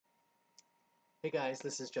Hey guys,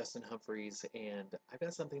 this is Justin Humphreys, and I've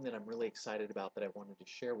got something that I'm really excited about that I wanted to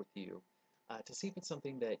share with you to see if it's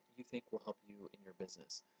something that you think will help you in your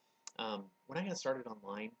business. When I got started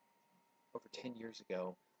online over 10 years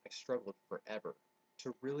ago, I struggled forever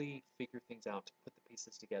to really figure things out, to put the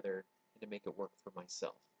pieces together, and to make it work for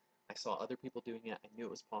myself. I saw other people doing it, I knew it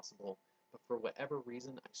was possible, but for whatever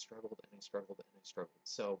reason, I struggled and I struggled and I struggled.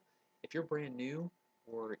 So if you're brand new,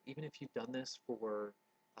 or even if you've done this for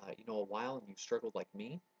a while and you've struggled like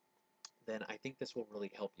me, then I think this will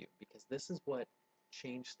really help you because this is what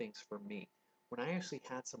changed things for me. When I actually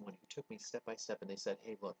had someone who took me step by step and they said,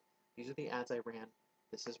 hey, look, these are the ads I ran,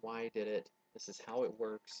 this is why I did it, this is how it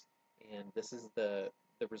works, and this is the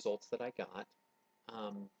results that I got,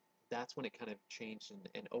 um, that's when it kind of changed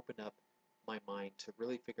and opened up my mind to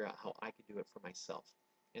really figure out how I could do it for myself.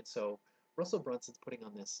 And so Russell Brunson's putting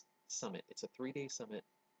on this summit. It's a 3-day summit,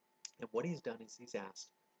 and what he's done is he's asked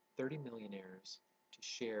 30 millionaires to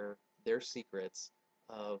share their secrets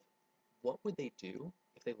of what would they do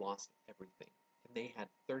if they lost everything. And they had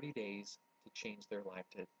 30 days to change their life,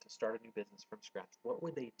 to start a new business from scratch. What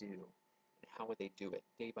would they do and how would they do it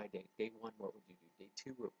day by day? Day one, what would you do? Day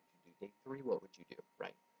two, what would you do? Day three, what would you do?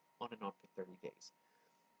 Right? On and on for 30 days.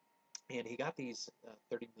 And he got these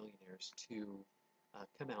 30 millionaires to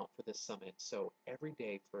come out for this summit. So every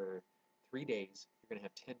day for 3 days, you're going to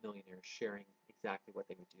have 10 millionaires sharing exactly what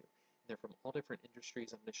they would do. And they're from all different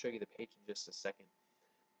industries. I'm going to show you the page in just a second.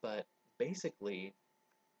 But basically,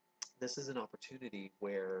 this is an opportunity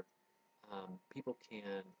where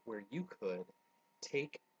where you could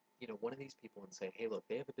take, one of these people and say, hey, look,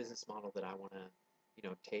 they have a business model that I want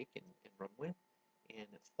to, take and run with, and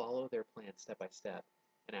follow their plan step by step,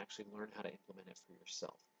 and actually learn how to implement it for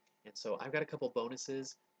yourself. And so I've got a couple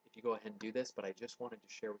bonuses if you go ahead and do this, but I just wanted to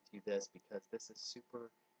share with you this because this is super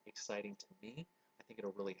exciting to me. I think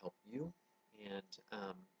it'll really help you. And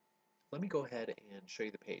let me go ahead and show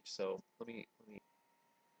you the page. So let me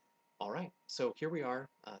all right, so here we are,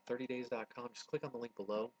 30days.com. Just click on the link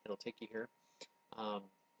below. It'll take you here. Um,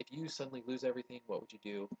 if you suddenly lose everything, what would you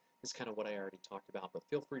do? This is kind of what I already talked about, but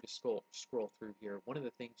feel free to scroll through here. One of the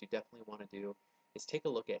things you definitely want to do is take a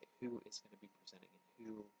look at who is going to be presenting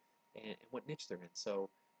and what niche they're in. So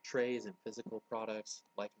Trey is in physical products,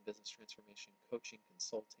 life and business transformation, coaching,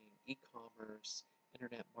 consulting, e-commerce,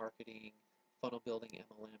 internet marketing, funnel building,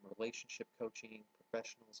 MLM, relationship coaching,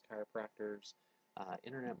 professionals, chiropractors,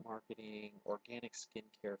 internet marketing, organic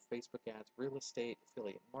skincare, Facebook ads, real estate,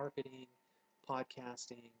 affiliate marketing,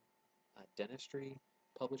 podcasting, dentistry,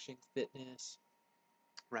 publishing, fitness,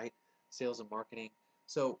 right? Sales and marketing.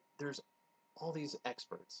 So there's all these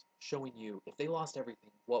experts showing you if they lost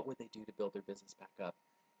everything, what would they do to build their business back up?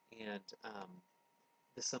 And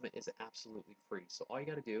the summit is absolutely free. So all you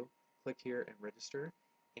got to do, click here and register.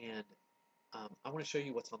 And I want to show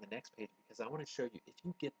you what's on the next page because I want to show you if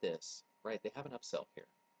you get this, right? They have an upsell here,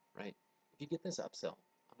 right? If you get this upsell,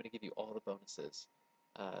 I'm going to give you all the bonuses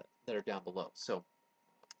that are down below. So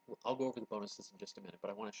I'll go over the bonuses in just a minute,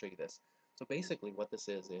 but I want to show you this. So basically what this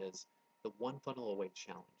is the One Funnel Away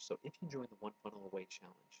Challenge. So if you join the One Funnel Away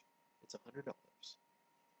Challenge, it's $100.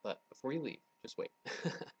 But before you leave, just wait.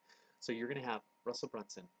 So you're going to have Russell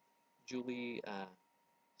Brunson, Julie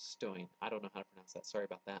Stoin, I don't know how to pronounce that, sorry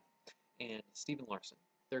about that, and Stephen Larson.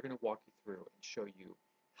 They're going to walk you through and show you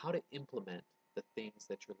how to implement the things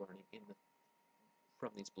that you're learning from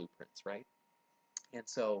these blueprints, right? And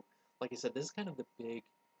so, like I said, this is kind of the big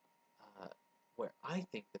uh, where I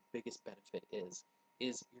think the biggest benefit is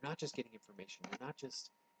you're not just getting information, you're not just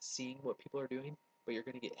seeing what people are doing, but you're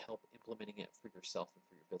going to get help implementing it for yourself and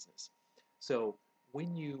for your business. So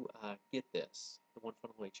when you get this, the One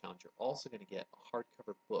Funnel Away Challenge, you're also going to get a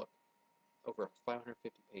hardcover book over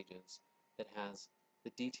 550 pages that has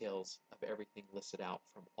the details of everything listed out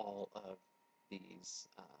from all of these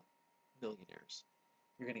millionaires.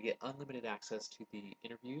 You're going to get unlimited access to the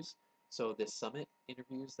interviews. So this summit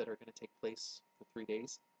interviews that are going to take place for 3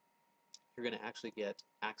 days, you're going to actually get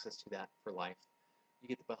access to that for life. You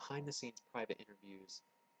get the behind the scenes private interviews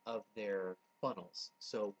of their funnels.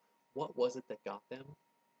 So what was it that got them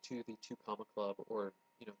to the 2 Comma Club or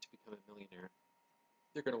to become a millionaire?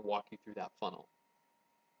 They're going to walk you through that funnel.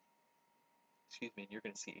 Excuse me, and you're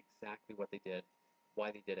going to see exactly what they did,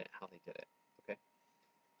 why they did it, how they did it. Okay.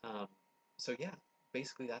 Um, so yeah,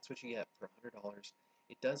 basically that's what you get for $100.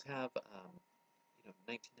 It does have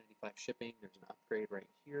 $19.95 shipping. There's an upgrade right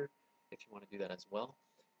here if you want to do that as well.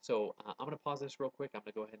 So I'm going to pause this real quick. I'm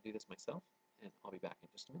going to go ahead and do this myself, and I'll be back in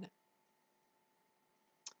just a minute.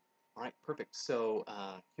 All right, perfect. So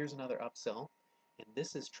here's another upsell, and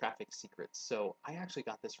this is Traffic Secrets. So I actually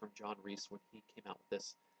got this from John Reese when he came out with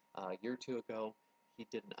this a year or two ago. He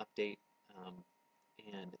did an update,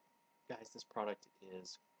 and guys, this product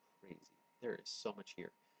is crazy. There is so much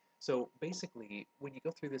here. So basically, when you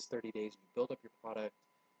go through this 30 days, you build up your product,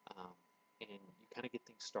 um, and you kind of get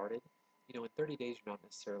things started. In 30 days, you're not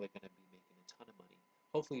necessarily going to be making a ton of money.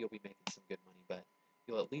 Hopefully, you'll be making some good money, but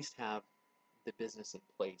you'll at least have the business in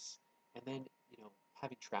place. And then,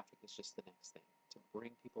 having traffic is just the next thing to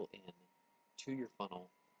bring people in to your funnel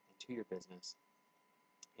and to your business.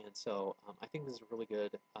 And so I think this is a really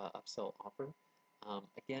good upsell offer.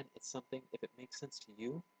 Again, it's something, if it makes sense to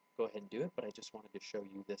you, go ahead and do it, but I just wanted to show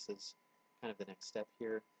you this is kind of the next step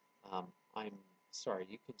here. I'm sorry,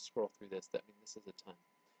 you can scroll through this. This is a ton.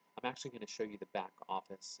 I'm actually going to show you the back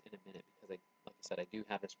office in a minute because, like I said, I do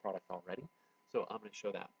have this product already. So I'm going to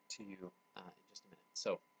show that to you in just a minute.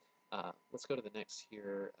 So let's go to the next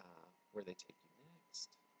here, where they take you next.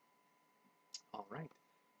 All right.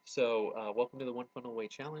 So welcome to the One Funnel Away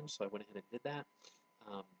Challenge. So I went ahead and did that.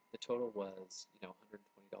 The total was,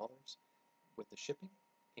 $120 with the shipping.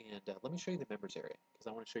 And let me show you the members area because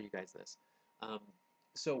I want to show you guys this.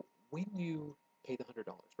 So when you pay the $100,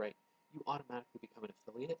 right, you automatically become an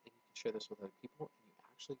affiliate, and you can share this with other people, and you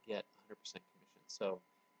actually get 100% commission. So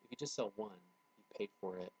if you just sell one, you paid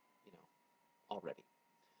for it, already.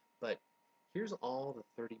 But here's all the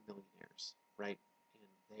 30 millionaires, right,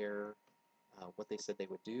 and their what they said they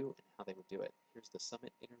would do and how they would do it. Here's the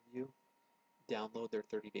summit interview. Download their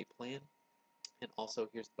 30-day plan, and also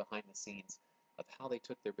here's the behind the scenes of how they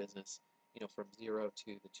took their business, from zero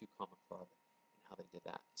to the 2 Comma Club and how they did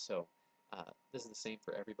that. So this is the same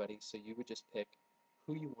for everybody. So you would just pick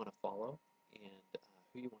who you want to follow and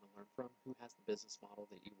who you want to learn from, who has the business model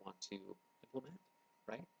that you want to implement,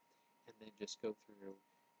 right? And then just go through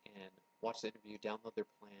and watch the interview, download their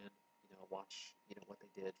plan, watch, what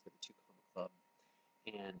they did for the 2 Comma Club.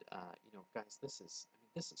 And, guys, this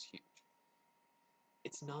is huge.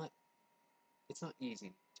 It's not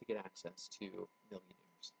easy to get access to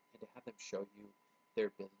millionaires and to have them show you their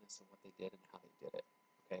business and what they did and how they did it.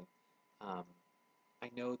 Okay, I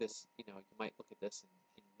know this. You might look at this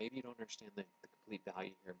and maybe you don't understand the complete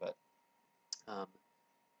value here, but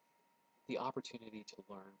the opportunity to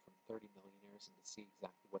learn from 30 millionaires and to see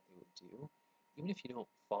exactly what they would do, even if you don't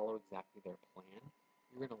follow exactly their plan,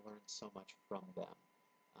 you're going to learn so much from them.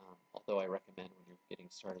 Although I recommend when you're getting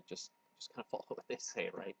started, just kind of follow what they say,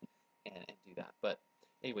 right, and do that. But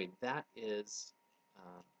anyway, that is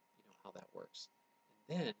how that works.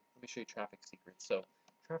 And then let me show you Traffic Secrets. So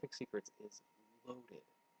Traffic Secrets is loaded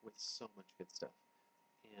with so much good stuff.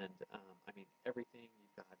 And everything.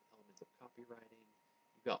 You've got elements of copywriting.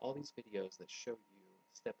 You've got all these videos that show you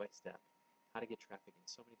step by step how to get traffic in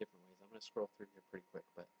so many different ways. I'm going to scroll through here pretty quick,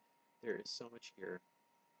 but there is so much here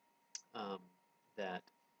that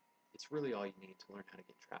it's really all you need to learn how to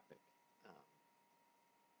get traffic.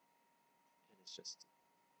 And it's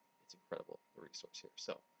incredible, the resource here.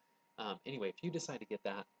 So anyway, if you decide to get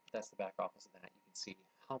that, that's the back office of that. You can see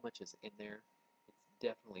how much is in there. It's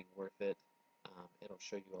definitely worth it. It'll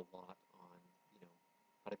show you a lot on,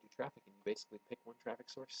 how to do traffic. And you basically pick one traffic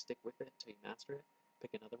source, stick with it until you master it,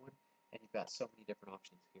 pick another one, and you've got so many different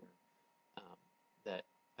options here that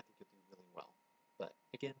I think you'll do really well. But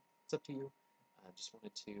again, it's up to you. I just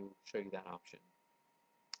wanted to show you that option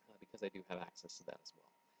because I do have access to that as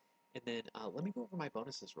well. And then let me go over my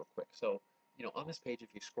bonuses real quick. So, on this page, if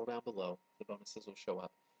you scroll down below, the bonuses will show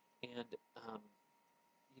up. And,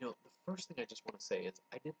 the first thing I just want to say is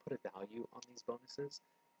I did put a value on these bonuses,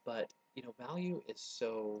 but, value is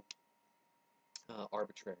so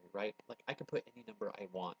arbitrary, right? Like I can put any number I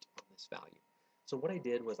want on this value. So what I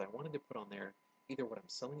did was I wanted to put on there either what I'm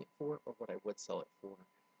selling it for or what I would sell it for.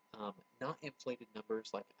 Not inflated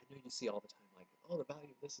numbers like I know you see all the time, like, oh, the value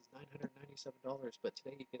of this is $997, but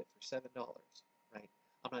today you get it for $7, right?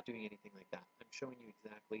 I'm not doing anything like that. I'm showing you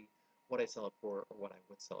exactly what I sell it for or what I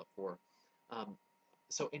would sell it for.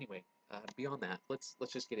 So anyway, beyond that, let's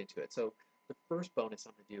just get into it. So the first bonus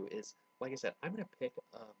I'm going to do is, like I said, I'm going to pick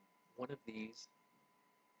one of these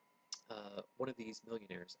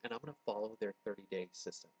millionaires, and I'm going to follow their 30-day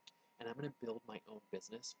system, and I'm going to build my own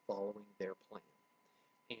business following their plan.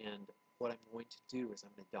 And what I'm going to do is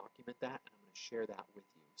I'm going to document that, and I'm going to share that with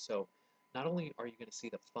you. So not only are you going to see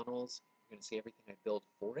the funnels, you're going to see everything I build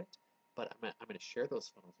for it, but I'm going to share those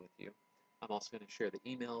funnels with you. I'm also going to share the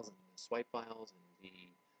emails and the swipe files and the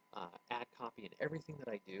ad copy and everything that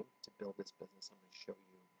I do to build this business. I'm going to show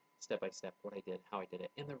you step by step what I did, how I did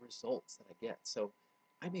it, and the results that I get. So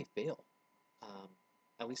I may fail,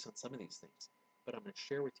 at least on some of these things, but I'm going to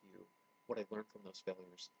share with you what I learned from those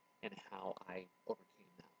failures and how I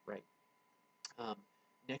overcame that, right?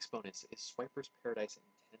 Next bonus is Swiper's Paradise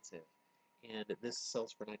intensive. And this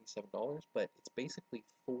sells for $97, but it's basically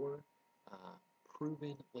 4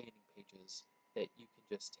 proven landing pages that you can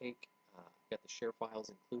just take. Got the share files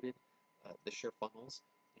included, the share funnels,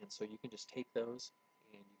 and so you can just take those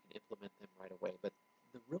and you can implement them right away. But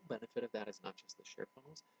the real benefit of that is not just the share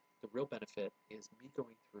funnels. The real benefit is me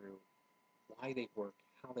going through why they work,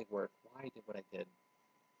 how they work, why I did what I did,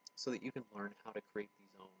 so that you can learn how to create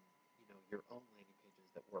these own, your own landing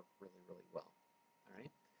pages that work really, really well. All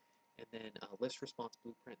right. And then list response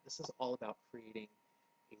blueprint. This is all about creating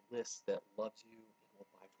a list that loves you and will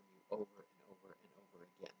buy from you over and over and over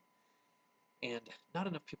again. And not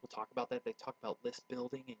enough people talk about that. They talk about list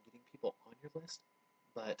building and getting people on your list,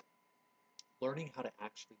 but learning how to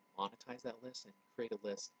actually monetize that list and create a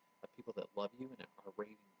list of people that love you and are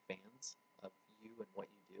raving fans of you and what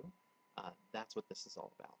you do, that's what this is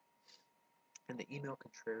all about. And the email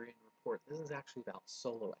contrarian report, this is actually about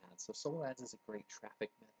solo ads. So solo ads is a great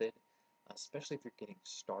traffic method, especially if you're getting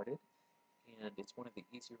started. And it's one of the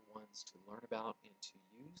easier ones to learn about and to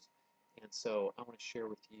use. And so I want to share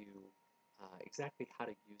with you exactly how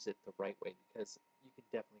to use it the right way, because you can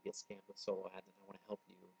definitely get scammed with solo ads, and I want to help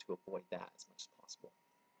you to avoid that as much as possible.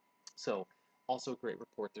 So also a great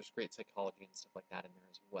report. There's great psychology and stuff like that in there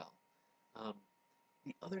as well.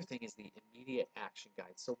 The other thing is the immediate action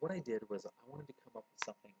guide. So what I did was I wanted to come up with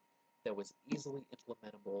something that was easily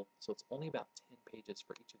implementable. So it's only about 10 pages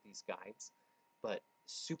for each of these guides, but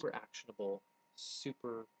super actionable,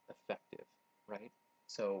 super effective, right?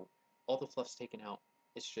 So all the fluff's taken out.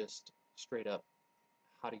 It's just straight up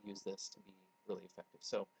how to use this to be really effective.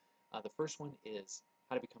 So the first one is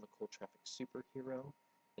how to become a cold traffic superhero.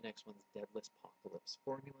 The next one is dead list apocalypse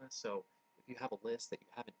formula. So if you have a list that you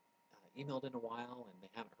haven't emailed in a while and they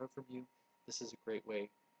haven't heard from you, this is a great way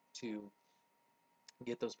to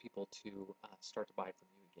get those people to start to buy from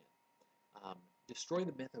you again. Destroy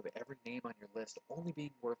the myth of every name on your list only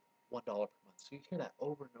being worth $1 per month. So you hear that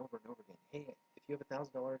over and over and over again. Hey, if you have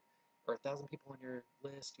 $1,000 or 1,000 people on your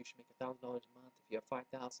list, you should make $1,000 a month. If you have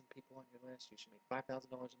 5,000 people on your list, you should make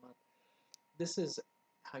 $5,000 a month. This is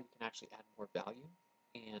how you can actually add more value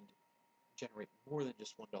and generate more than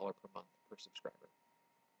just $1 per month per subscriber.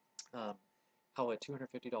 How a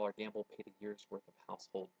 $250 gamble paid a year's worth of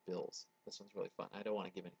household bills. This one's really fun. I don't want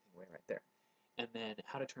to give anything away right there. And then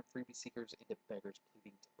how to turn freebie seekers into beggars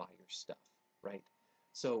pleading to buy your stuff, right?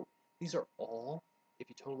 So these are all, if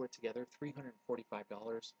you total it together,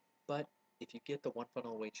 $345. But if you get the One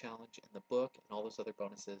Funnel Away Challenge and the book and all those other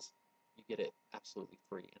bonuses, you get it absolutely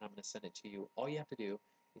free. And I'm going to send it to you. All you have to do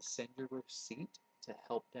is send your receipt to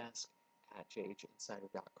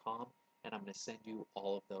helpdesk@jhinsider.com, and I'm going to send you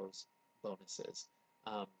all of those bonuses.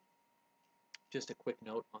 Just a quick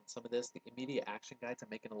note on some of this, the immediate action guides, I'm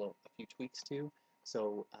making a few tweaks to,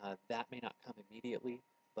 so that may not come immediately,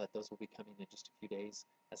 but those will be coming in just a few days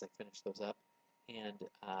as I finish those up. And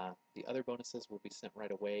the other bonuses will be sent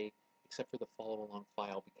right away, except for the follow along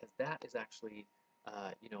file, because that is actually,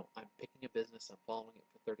 I'm picking a business, I'm following it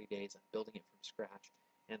for 30 days, I'm building it from scratch,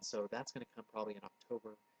 and so that's going to come probably in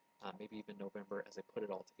October, maybe even November as I put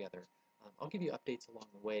it all together. I'll give you updates along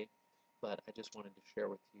the way, but I just wanted to share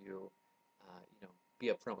with you, be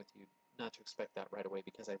upfront with you, not to expect that right away,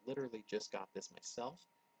 because I literally just got this myself,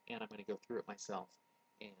 and I'm going to go through it myself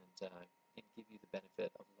and give you the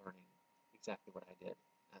benefit of learning exactly what I did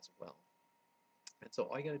as well. And so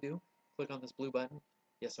all you got to do, click on this blue button.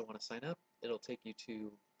 Yes, I want to sign up. It'll take you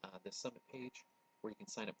to the summit page where you can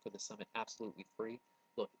sign up for the summit absolutely free.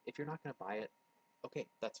 Look, if you're not going to buy it, okay,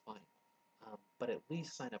 that's fine. But at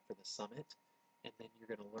least sign up for the summit, and then you're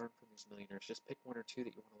going to learn from these millionaires. Just pick one or two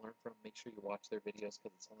that you want to learn from. Make sure you watch their videos,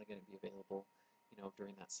 because it's only going to be available,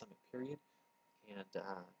 during that summit period. And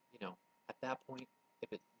at that point,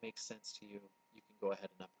 if it makes sense to you, you can go ahead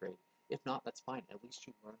and upgrade. If not, that's fine. At least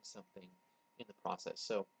you learned something in the process.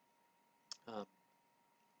 So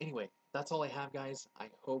anyway, that's all I have, guys. I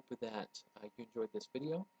hope that you enjoyed this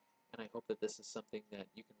video, and I hope that this is something that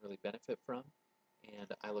you can really benefit from.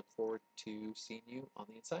 And I look forward to seeing you on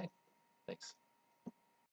the inside. Thanks.